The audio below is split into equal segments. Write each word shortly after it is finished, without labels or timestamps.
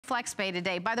flex pay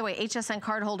today. By the way, HSN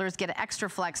card holders get an extra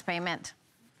flex payment.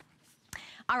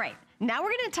 All right, now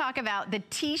we're gonna talk about the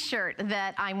t-shirt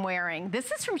that I'm wearing.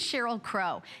 This is from Sheryl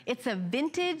Crow. It's a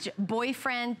vintage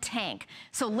boyfriend tank.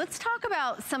 So let's talk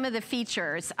about some of the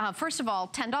features. First of all,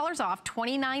 $10 off,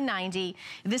 $29.90.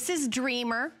 This is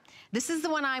Dreamer. This is the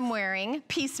one I'm wearing,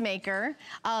 Peacemaker.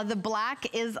 The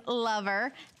black is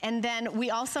Lover. And then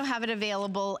we also have it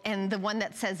available in the one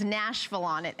that says Nashville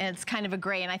on it. And it's kind of a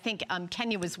gray. And I think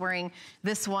Kenya was wearing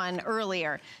this one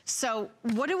earlier. So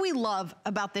what do we love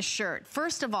about this shirt?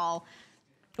 First of all,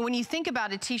 when you think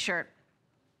about a t-shirt,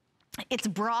 it's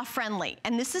bra friendly,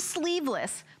 and this is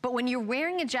sleeveless, but when you're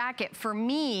wearing a jacket, for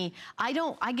me, I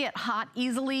get hot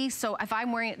easily, so if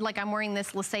I'm wearing, like I'm wearing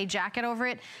this Lissé jacket over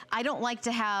it, I don't like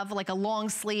to have like a long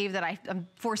sleeve that I'm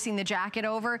forcing the jacket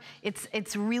over.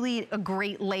 It's really a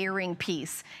great layering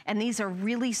piece, and these are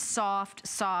really soft,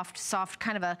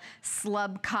 kind of a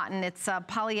slub cotton. It's a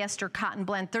polyester cotton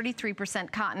blend, 33%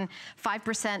 cotton,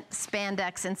 5%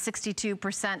 spandex, and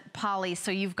 62% poly, so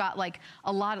you've got like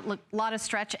a lot of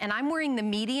stretch, and I'm wearing the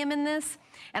medium in this,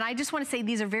 and I just want to say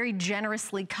these are very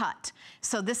generously cut.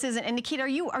 So this isn't, and Nikita, are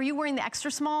you wearing the extra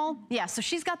small? Yeah, so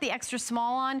she's got the extra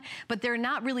small on, but they're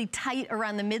not really tight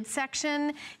around the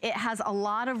midsection. It has a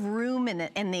lot of room in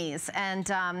it, in these,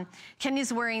 and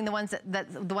Kenya's wearing the ones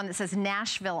the one that says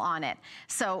Nashville on it.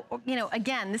 So, you know,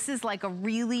 again, this is like a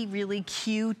really, really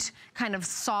cute, kind of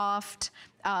soft,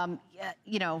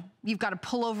 you know, you've got a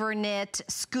pullover knit,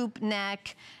 scoop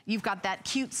neck, you've got that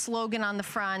cute slogan on the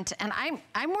front, and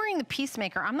I'm wearing the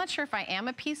Peacemaker. I'm not sure if I am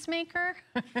a peacemaker,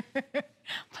 but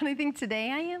I think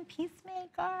today I am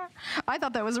Peacemaker. I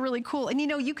thought that was really cool. And you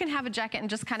know, you can have a jacket and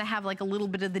just kind of have like a little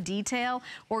bit of the detail,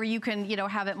 or you can, you know,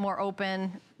 have it more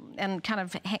open and kind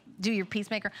of do your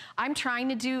Peacemaker. I'm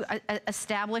trying to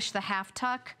establish the half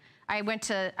tuck. I went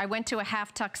to a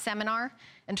half tuck seminar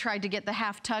and tried to get the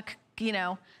half tuck, you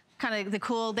know, kind of the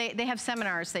cool, they have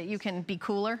seminars that you can be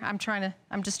cooler. I'm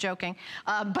just joking.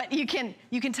 But you can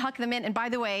tuck them in. And by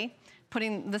the way,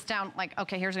 putting this down, like,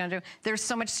 okay, here's what I'm gonna do. There's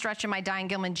so much stretch in my Diane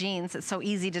Gilman jeans. It's so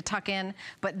easy to tuck in.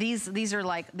 But these are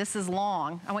like, this is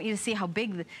long. I want you to see how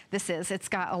big this is. It's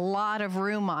got a lot of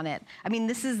room on it. I mean,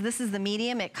 this is the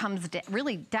medium. It comes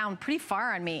really down pretty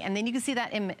far on me. And then you can see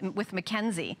that with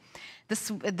Mackenzie.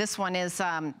 This one is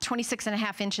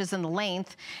 26.5 inches in the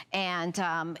length, and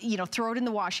you know, throw it in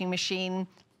the washing machine.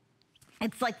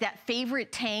 It's like that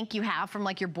favorite tank you have from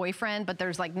like your boyfriend, but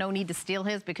there's like no need to steal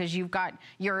his because you've got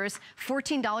yours.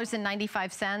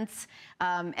 $14.95,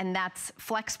 and that's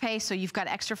flex pay, so you've got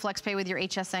extra flex pay with your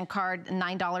HSN card,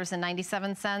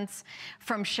 $9.97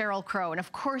 from Sheryl Crow. And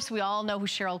of course, we all know who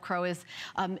Sheryl Crow is,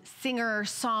 singer,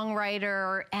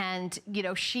 songwriter, and you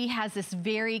know, she has this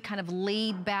very kind of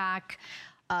laid back,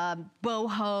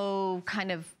 boho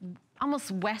kind of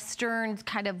almost Western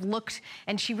kind of look,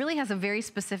 and she really has a very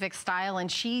specific style,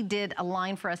 and she did a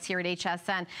line for us here at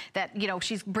HSN that, you know,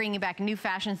 she's bringing back new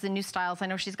fashions and new styles. I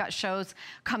know she's got shows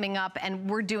coming up, and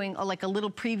we're doing like a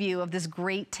little preview of this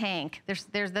great tank. This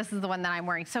is the one that I'm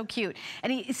wearing, so cute.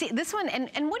 And you see this one, and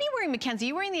what are you wearing, Mackenzie? Are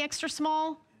you wearing the extra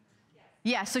small?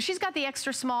 Yeah, so she's got the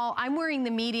extra small. I'm wearing the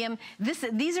medium.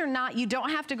 These are not, you don't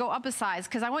have to go up a size,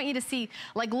 because I want you to see,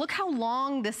 like, look how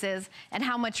long this is and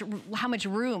how much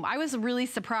room. I was really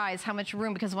surprised how much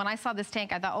room, because when I saw this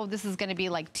tank, I thought, oh, this is gonna be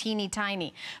like teeny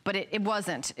tiny, but it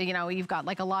wasn't. You know, you've got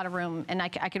like a lot of room, and I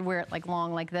could wear it like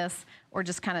long like this, or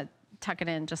just kind of tuck it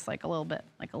in just like a little bit,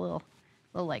 like a little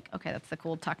like, okay, that's the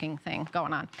cool tucking thing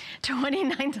going on.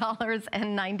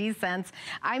 $29.90.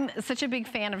 I'm such a big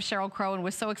fan of Sheryl Crow, and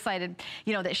was so excited,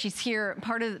 you know, that she's here,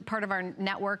 part of our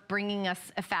network, bringing us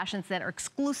fashions that are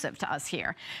exclusive to us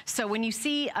here. So when you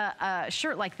see a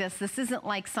shirt like this isn't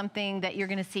like something that you're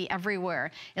gonna see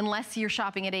everywhere, unless you're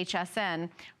shopping at HSN.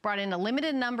 Brought in a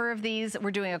limited number of these.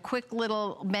 We're doing a quick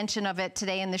little mention of it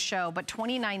today in the show, but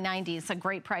 $29.90 is a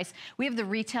great price. We have the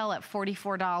retail at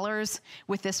 $44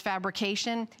 with this fabrication.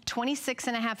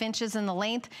 26.5 inches in the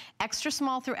length, extra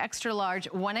small through extra large,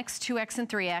 1X, 2X, and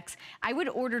 3X. I would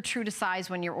order true to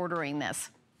size when you're ordering this.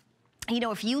 You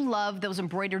know, if you love those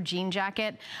embroidered jean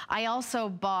jacket, I also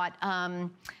bought,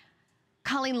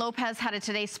 Colleen Lopez had a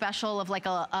Today special of like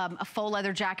a faux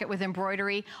leather jacket with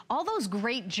embroidery. All those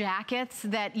great jackets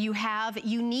that you have,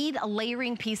 you need a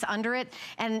layering piece under it,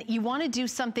 and you want to do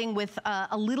something with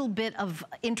a little bit of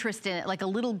interest in it, like a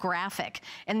little graphic.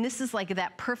 And this is like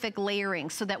that perfect layering,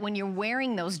 so that when you're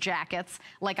wearing those jackets,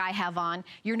 like I have on,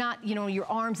 you're not, you know, your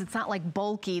arms, it's not like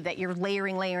bulky that you're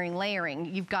layering.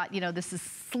 You've got, you know, this is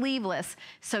sleeveless,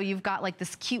 so you've got like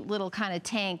this cute little kind of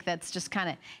tank that's just kind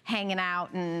of hanging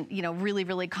out, and, you know, really,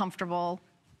 really comfortable.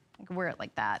 I can wear it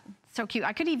like that. So cute.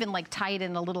 I could even like tie it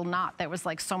in a little knot. That was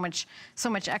like so much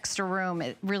extra room.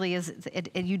 It really is.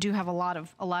 You do have a lot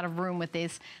of room with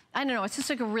these. I don't know. It's just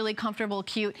like a really comfortable,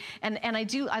 cute, and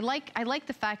I like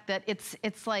the fact that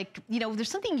it's like, you know, there's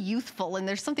something youthful and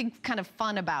there's something kind of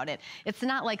fun about it. It's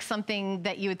not like something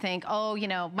that you would think, oh, you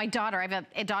know, my daughter. I have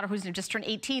a daughter who's just turned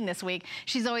 18 this week.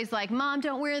 She's always like, Mom,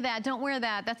 don't wear that. Don't wear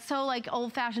that. That's so like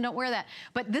old-fashioned. Don't wear that.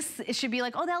 But this, it should be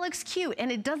like, oh, that looks cute,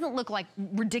 and it doesn't look like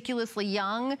ridiculously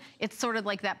young. It's sort of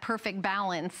like that perfect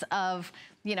balance of,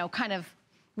 you know, kind of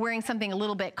wearing something a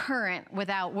little bit current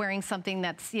without wearing something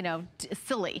that's, you know,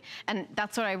 silly. And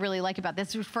that's what I really like about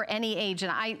this. For any age.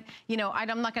 And I'm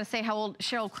not going to say how old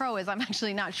Sheryl Crow is. I'm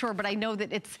actually not sure, but I know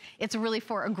that it's really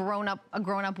for a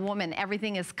grown-up woman.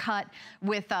 Everything is cut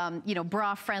with, you know,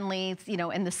 bra friendly, you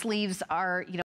know, and the sleeves are, you know,